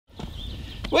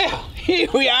Well, here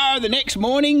we are the next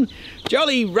morning,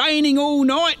 jolly raining all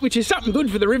night, which is something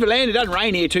good for the Riverland. It doesn't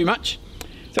rain here too much.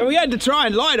 So we had to try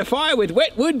and light a fire with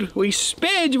wet wood. We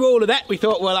spared you all of that. We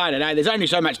thought, well, I don't know, there's only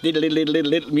so much little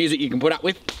music you can put up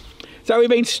with. So we've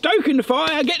been stoking the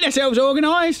fire, getting ourselves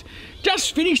organised.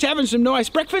 Just finished having some nice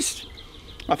breakfast.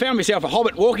 I found myself a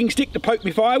hobbit walking stick to poke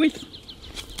my fire with.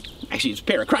 Actually, it's a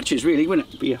pair of crutches, really, wouldn't it?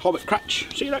 It'd be a hobbit crutch.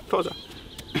 See that, Fozzer?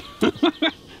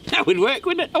 That would work,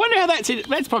 wouldn't it? I wonder how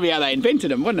that's probably how they invented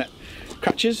them, wasn't it?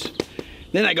 Crutches.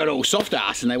 Then they got all soft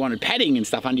ass and they wanted padding and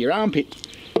stuff under your armpit.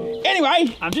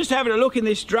 Anyway, I'm just having a look in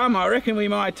this drum. I reckon we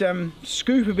might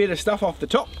scoop a bit of stuff off the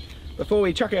top before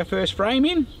we chuck our first frame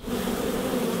in.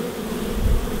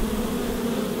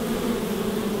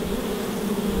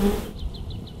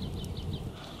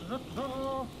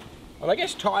 Well, I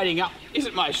guess tidying up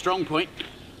isn't my strong point.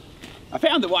 I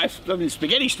found the wife of the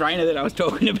spaghetti strainer that I was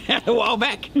talking about a while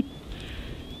back. Oh,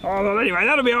 well, anyway,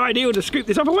 that'll be ideal to scoop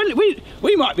this off.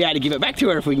 We might be able to give it back to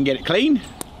her if we can get it clean.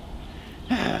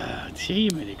 Ah, gee,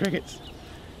 many crickets.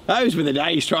 Those were the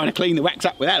days trying to clean the wax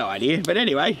up with that idea. But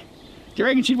anyway, do you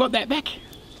reckon she'd want that back?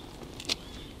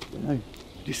 I don't know.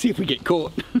 Just see if we get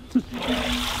caught.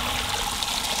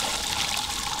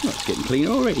 Oh, it's getting clean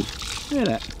already. Look at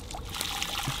that.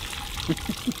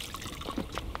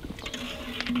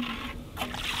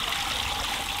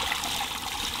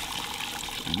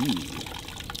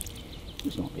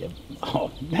 This might be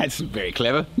oh, that's very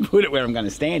clever. Put it where I'm going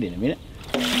to stand in a minute.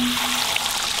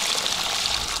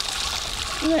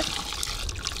 Look at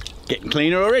that. Getting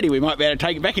cleaner already. We might be able to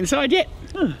take it back inside yet.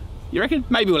 Huh. You reckon?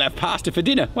 Maybe we'll have pasta for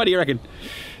dinner. What do you reckon?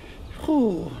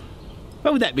 Oh,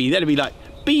 what would that be? That'd be like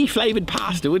bee flavoured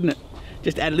pasta, wouldn't it?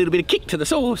 Just add a little bit of kick to the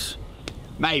sauce.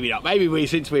 Maybe not. Maybe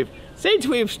since we've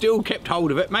still kept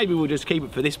hold of it, maybe we'll just keep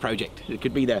it for this project. It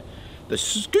could be the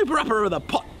scooper upper of the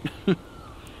pot.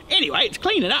 Anyway, it's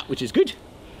cleaning up, which is good.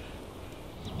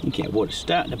 I think our water's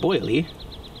starting to boil here.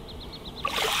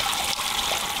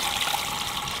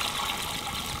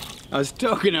 I was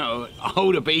talking to an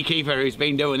older beekeeper who's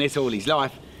been doing this all his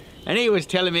life, and he was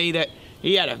telling me that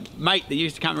he had a mate that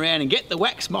used to come around and get the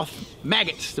wax moth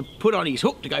maggots to put on his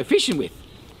hook to go fishing with.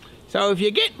 So if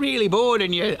you get really bored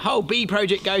and your whole bee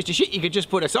project goes to shit, you could just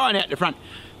put a sign out the front,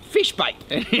 fish bait,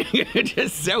 and you could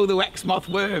just sell the wax moth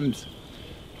worms.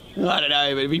 I don't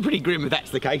know, but it'd be pretty grim if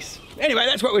that's the case. Anyway,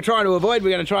 that's what we're trying to avoid. We're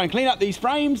going to try and clean up these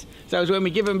frames, so as when we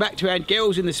give them back to our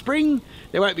girls in the spring,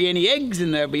 there won't be any eggs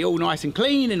and they'll be all nice and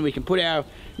clean, and we can put our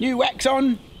new wax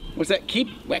on. What's that, kid?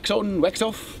 Wax on, wax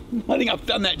off? I think I've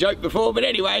done that joke before, but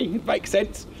anyway, it makes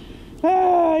sense.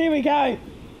 Ah, here we go.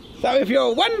 So if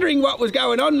you're wondering what was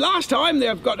going on last time,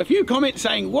 they've got a few comments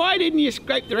saying, why didn't you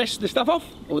scrape the rest of the stuff off?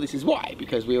 Well, this is why,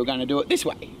 because we were going to do it this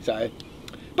way. So,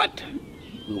 but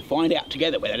we'll find out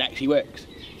together whether it actually works.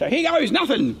 So here goes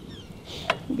nothing.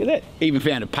 Look at that. Even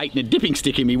found a patented dipping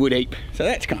stick in my wood heap. So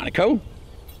that's kind of cool.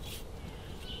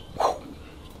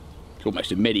 It's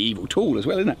almost a medieval tool as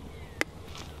well, isn't it?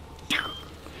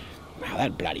 Wow,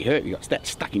 that'd bloody hurt. You got that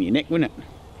stuck in your neck, wouldn't it?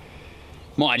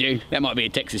 Mind you, that might be a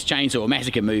Texas Chainsaw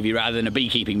Massacre movie rather than a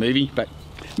beekeeping movie, but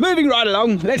moving right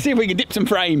along, let's see if we can dip some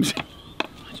frames.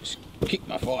 I just kicked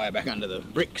my fire back under the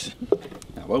bricks.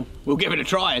 Oh, well, we'll give it a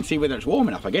try and see whether it's warm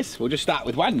enough, I guess. We'll just start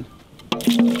with one.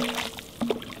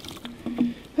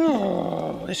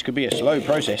 Oh, this could be a slow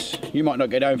process. You might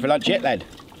not get home for lunch yet, lad.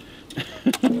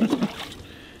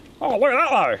 Oh, look at that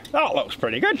though. That looks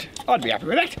pretty good. I'd be happy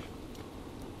with that.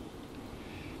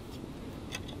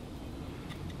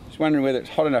 Wondering whether it's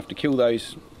hot enough to kill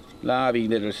those larvae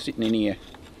that are sitting in here.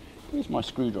 Where's my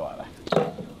screwdriver?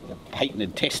 A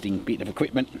patented testing bit of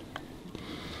equipment.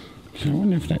 So I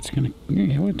wonder if that's going to...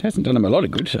 Yeah, well, it hasn't done them a lot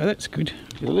of good, so that's good.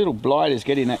 The little blighters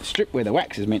get in that strip where the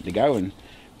wax is meant to go and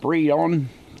breed on.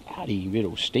 Bloody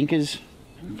little stinkers.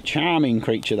 Charming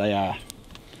creature they are.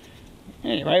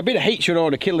 Anyway, a bit of heat should ought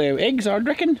to kill their eggs, I'd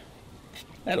reckon.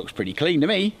 That looks pretty clean to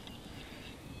me.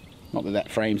 Not that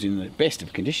that frame's in the best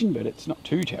of condition, but it's not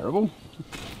too terrible.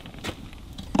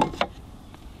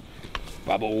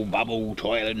 Bubble, bubble,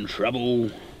 toil and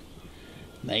trouble.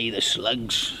 May the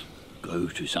slugs go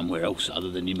to somewhere else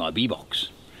other than in my bee box.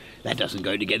 That doesn't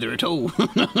go together at all.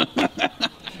 What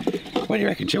do you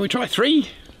reckon? Shall we try 3?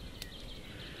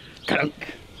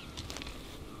 Ka-dunk.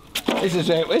 This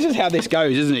is how this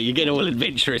goes, isn't it? You get all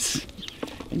adventurous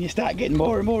and you start getting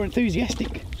more and more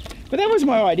enthusiastic. But that was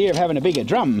my idea of having a bigger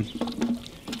drum.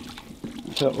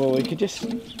 I thought, well, we could just...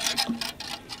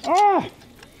 Ah!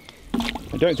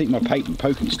 I don't think my patent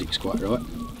poking stick's quite right.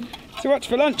 So what's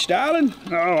for lunch, darling?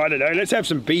 Oh, I don't know. Let's have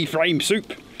some bee frame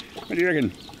soup. What do you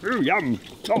reckon? Ooh, yum.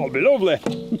 That'll be lovely.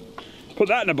 Put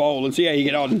that in a bowl and see how you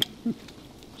get on.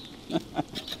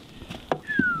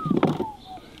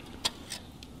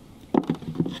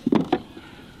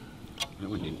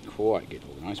 get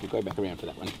organised. We'll go back around for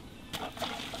that one.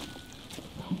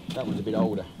 That one's a bit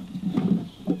older.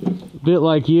 Bit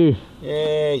like you.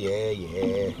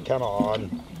 Yeah. Come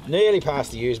on. Nearly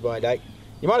past the use by date.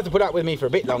 You might have to put up with me for a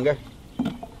bit longer.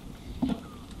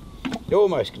 You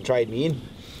almost can trade me in.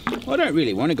 I don't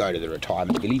really want to go to the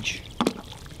retirement village.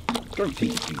 I don't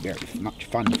think it'd be very much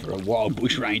fun for a wild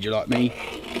bush ranger like me.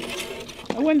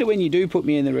 I wonder when you do put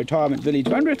me in the retirement village,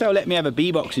 I wonder if they'll let me have a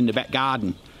bee box in the back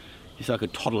garden. Just so I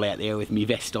could toddle out there with my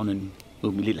vest on and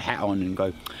with my little hat on and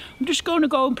go, I'm just going to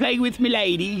go and play with my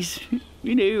ladies.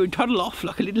 You know, and toddle off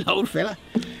like a little old fella.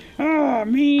 Oh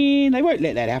man, they won't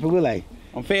let that happen, will they?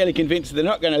 I'm fairly convinced they're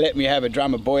not going to let me have a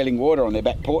drum of boiling water on their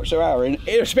back porch, so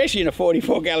especially in a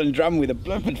 44-gallon drum with a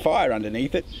blooming fire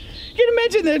underneath it. You can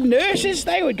imagine the nurses,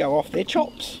 they would go off their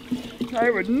chops. They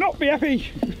would not be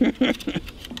happy.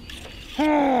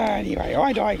 Anyway,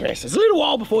 I digress. It's a little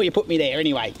while before you put me there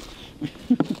anyway.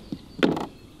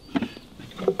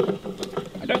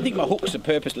 I don't think my hooks are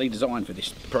purposely designed for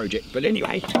this project, but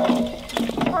anyway.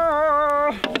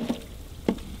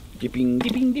 Dipping,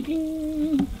 dipping,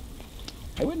 dipping.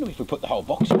 I wonder if we put the whole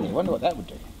box in there. I wonder what that would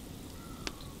do.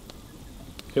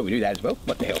 Could we do that as well?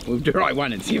 What the hell? We'll try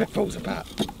one and see if it falls apart.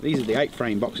 These are the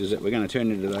 8-frame boxes that we're going to turn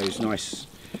into those nice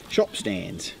shop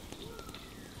stands.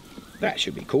 That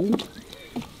should be cool.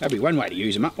 That'd be one way to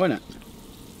use them up, won't it?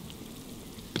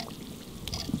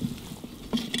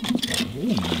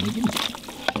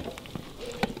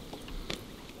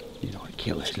 You know,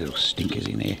 kill those little stinkers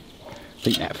in there. I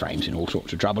think that frame's in all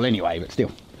sorts of trouble anyway, but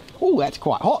still. Oh, that's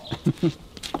quite hot.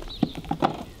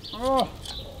 Oh.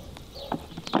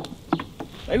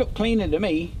 They look cleaner to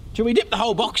me. Shall we dip the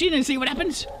whole box in and see what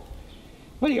happens?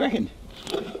 What do you reckon?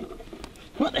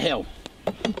 What the hell?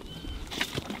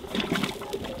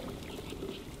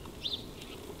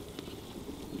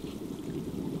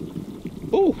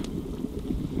 Oh.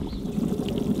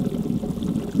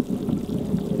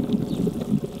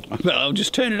 Well, I'll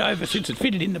just turn it over since it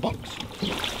fitted in the box.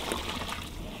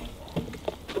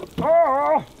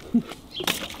 Oh!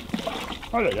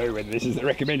 I don't know whether this is the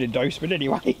recommended dose, but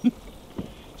anyway,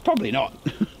 it's probably not.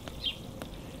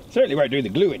 Certainly won't do the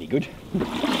glue any good.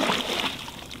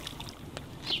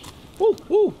 Ooh,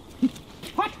 ooh!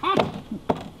 Hot, hot!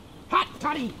 Hot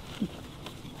toddy!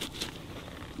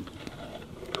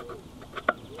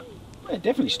 Well, it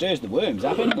definitely stirs the worms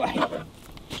up anyway.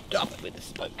 Stop it with the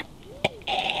smoke.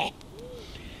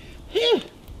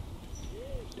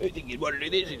 Don't think you'd want to do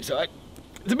this inside.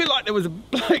 It's a bit like there was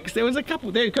a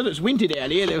couple there, because it's winter down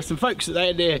here, there were some folks that they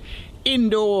had their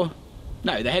indoor,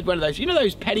 no, they had one of those, you know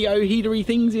those patio heatery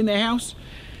things in their house?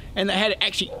 And they had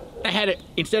it,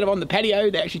 instead of on the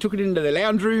patio, they actually took it into the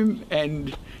lounge room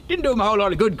and didn't do them a whole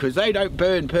lot of good because they don't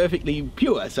burn perfectly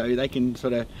pure, so they can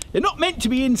sort of, they're not meant to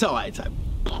be inside, so.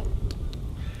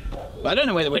 But I don't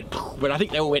know where they went, but I think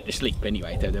they all went to sleep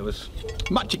anyway, so there was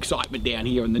much excitement down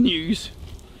here on the news.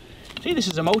 See, this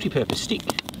is a multi-purpose stick.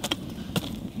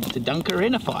 It's a dunker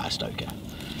and a fire stoker.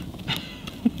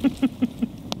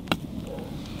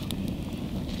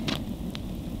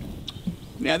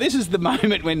 Now this is the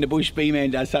moment when the bush bee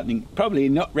man does something probably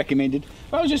not recommended.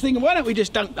 I was just thinking, why don't we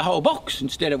just dunk the whole box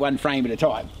instead of one frame at a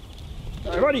time?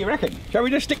 So what do you reckon? Shall we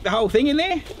just stick the whole thing in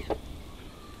there?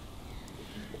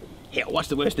 Hell, what's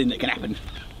the worst thing that can happen?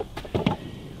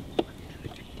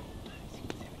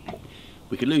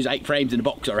 We could lose 8 frames in a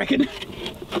box, I reckon.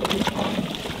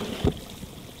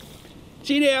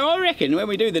 See now, I reckon when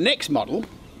we do the next model,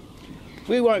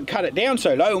 we won't cut it down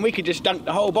so low and we could just dunk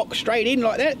the whole box straight in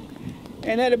like that,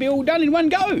 and that'll be all done in one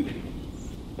go.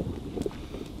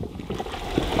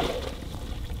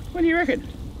 What do you reckon?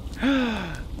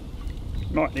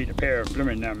 Might need a pair of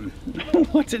blooming,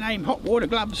 what's the name, hot water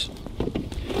gloves.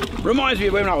 Reminds me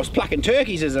of when I was plucking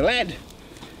turkeys as a lad.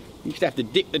 Used to have to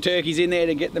dip the turkeys in there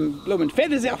to get them blooming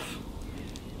feathers off.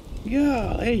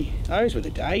 Golly, those were the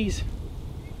days.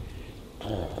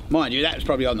 Mind you, that was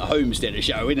probably on the homesteader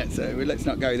show, isn't it? So let's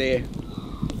not go there.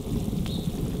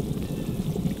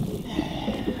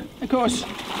 Of course,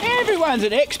 everyone's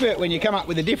an expert when you come up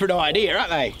with a different idea,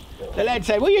 aren't they? The lads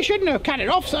say, well, you shouldn't have cut it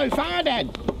off so far,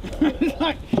 Dad. It's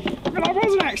like, but I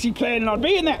wasn't actually planning on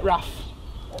being that rough.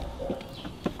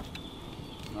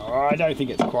 Oh, I don't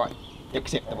think it's quite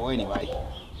acceptable anyway.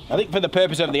 I think for the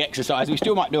purpose of the exercise, we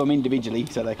still might do them individually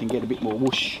so they can get a bit more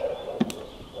whoosh.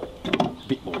 A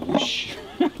bit more whoosh.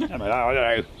 I don't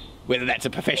know whether that's a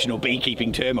professional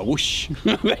beekeeping term, a whoosh.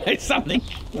 It's something.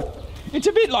 It's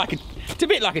a bit like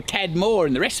a tad more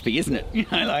in the recipe, isn't it? You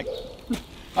know, like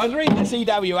I was reading the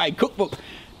CWA cookbook.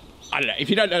 I don't know if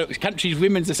you don't know, it was Country's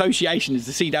Women's Association is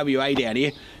the CWA down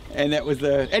here, and that was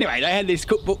the anyway. They had this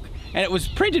cookbook, and it was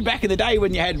printed back in the day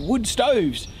when you had wood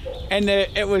stoves, and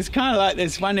it was kind of like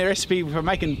this one recipe for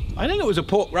making, I think it was a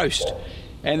pork roast,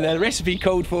 and the recipe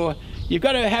called for, you've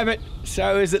got to have it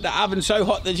so is that the oven's so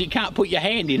hot that you can't put your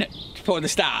hand in it for the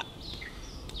start.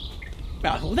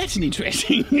 Well, that's an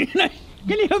interesting, you know.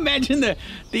 Can you imagine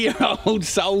the old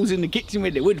souls in the kitchen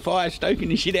with the wood fire stoking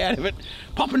the shit out of it,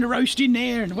 popping the roast in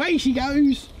there, and away she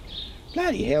goes.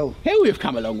 Bloody hell. Hell, we've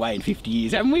come a long way in 50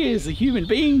 years, haven't we, as the human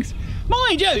beings?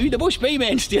 Mind you, the bush bee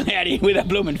man's still out here with a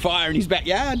bloomin' fire in his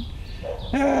backyard.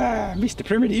 Ah, Mr.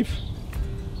 Primitive.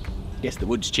 Guess the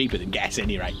wood's cheaper than gas at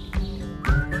any rate.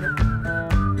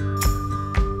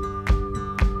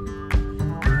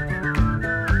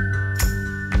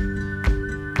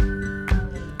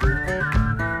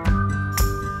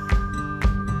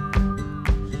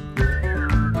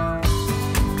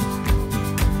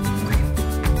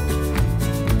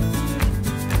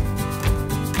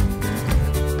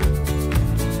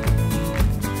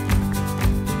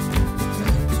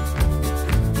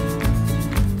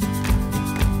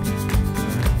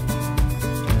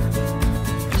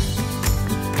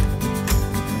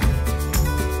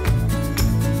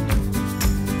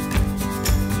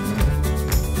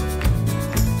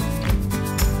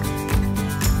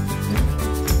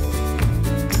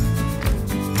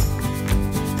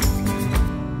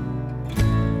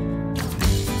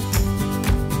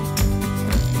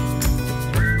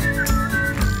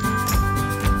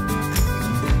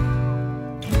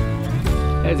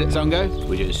 How's that song go?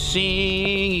 We're just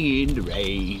singing in the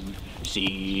rain,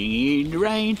 singing in the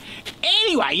rain.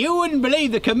 Anyway, you wouldn't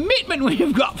believe the commitment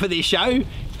we've got for this show.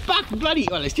 Fuck bloody,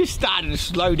 well, it's just starting to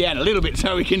slow down a little bit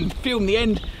so we can film the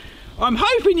end. I'm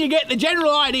hoping you get the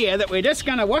general idea that we're just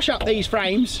gonna wash up these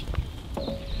frames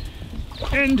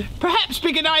and perhaps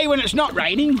pick a day when it's not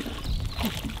raining.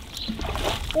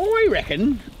 I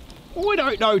reckon, I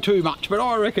don't know too much, but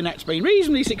I reckon that's been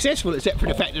reasonably successful, except for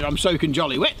the fact that I'm soaking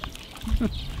jolly wet.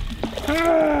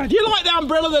 Do you like the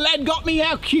umbrella the lad got me?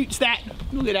 How cute's that?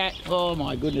 Look at that. Oh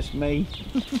my goodness me.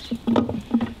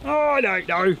 Oh, I don't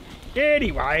know.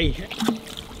 Anyway.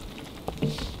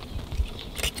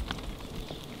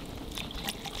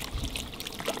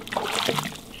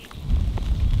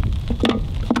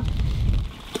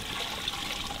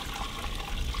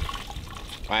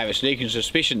 I have a sneaking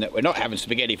suspicion that we're not having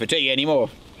spaghetti for tea anymore.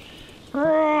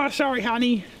 Oh, sorry,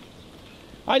 honey.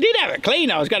 I did have it clean.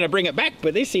 I was going to bring it back,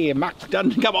 but this here muck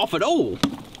doesn't come off at all.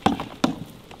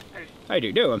 I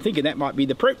do know. I'm thinking that might be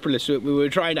the propolis that we were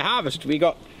trying to harvest. We've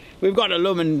got a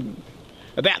lumen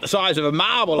about the size of a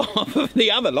marble off of the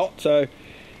other lot, so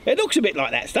it looks a bit like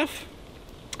that stuff.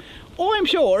 I'm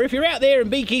sure if you're out there in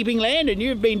beekeeping land and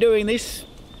you've been doing this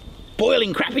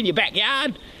boiling crap in your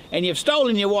backyard and you've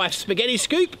stolen your wife's spaghetti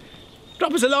scoop,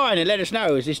 drop us a line and let us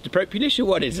know. Is this the propolis or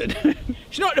what is it?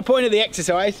 It's not the point of the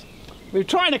exercise. We're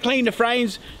trying to clean the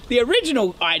frames. The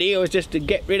original idea was just to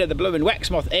get rid of the blooming wax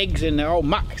moth eggs and the old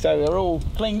muck so they're all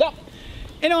cleaned up.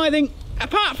 And I think,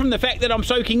 apart from the fact that I'm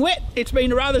soaking wet, it's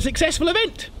been a rather successful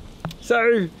event.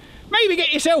 So maybe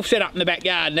get yourself set up in the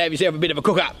backyard and have yourself a bit of a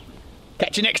cook-up.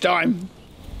 Catch you next time.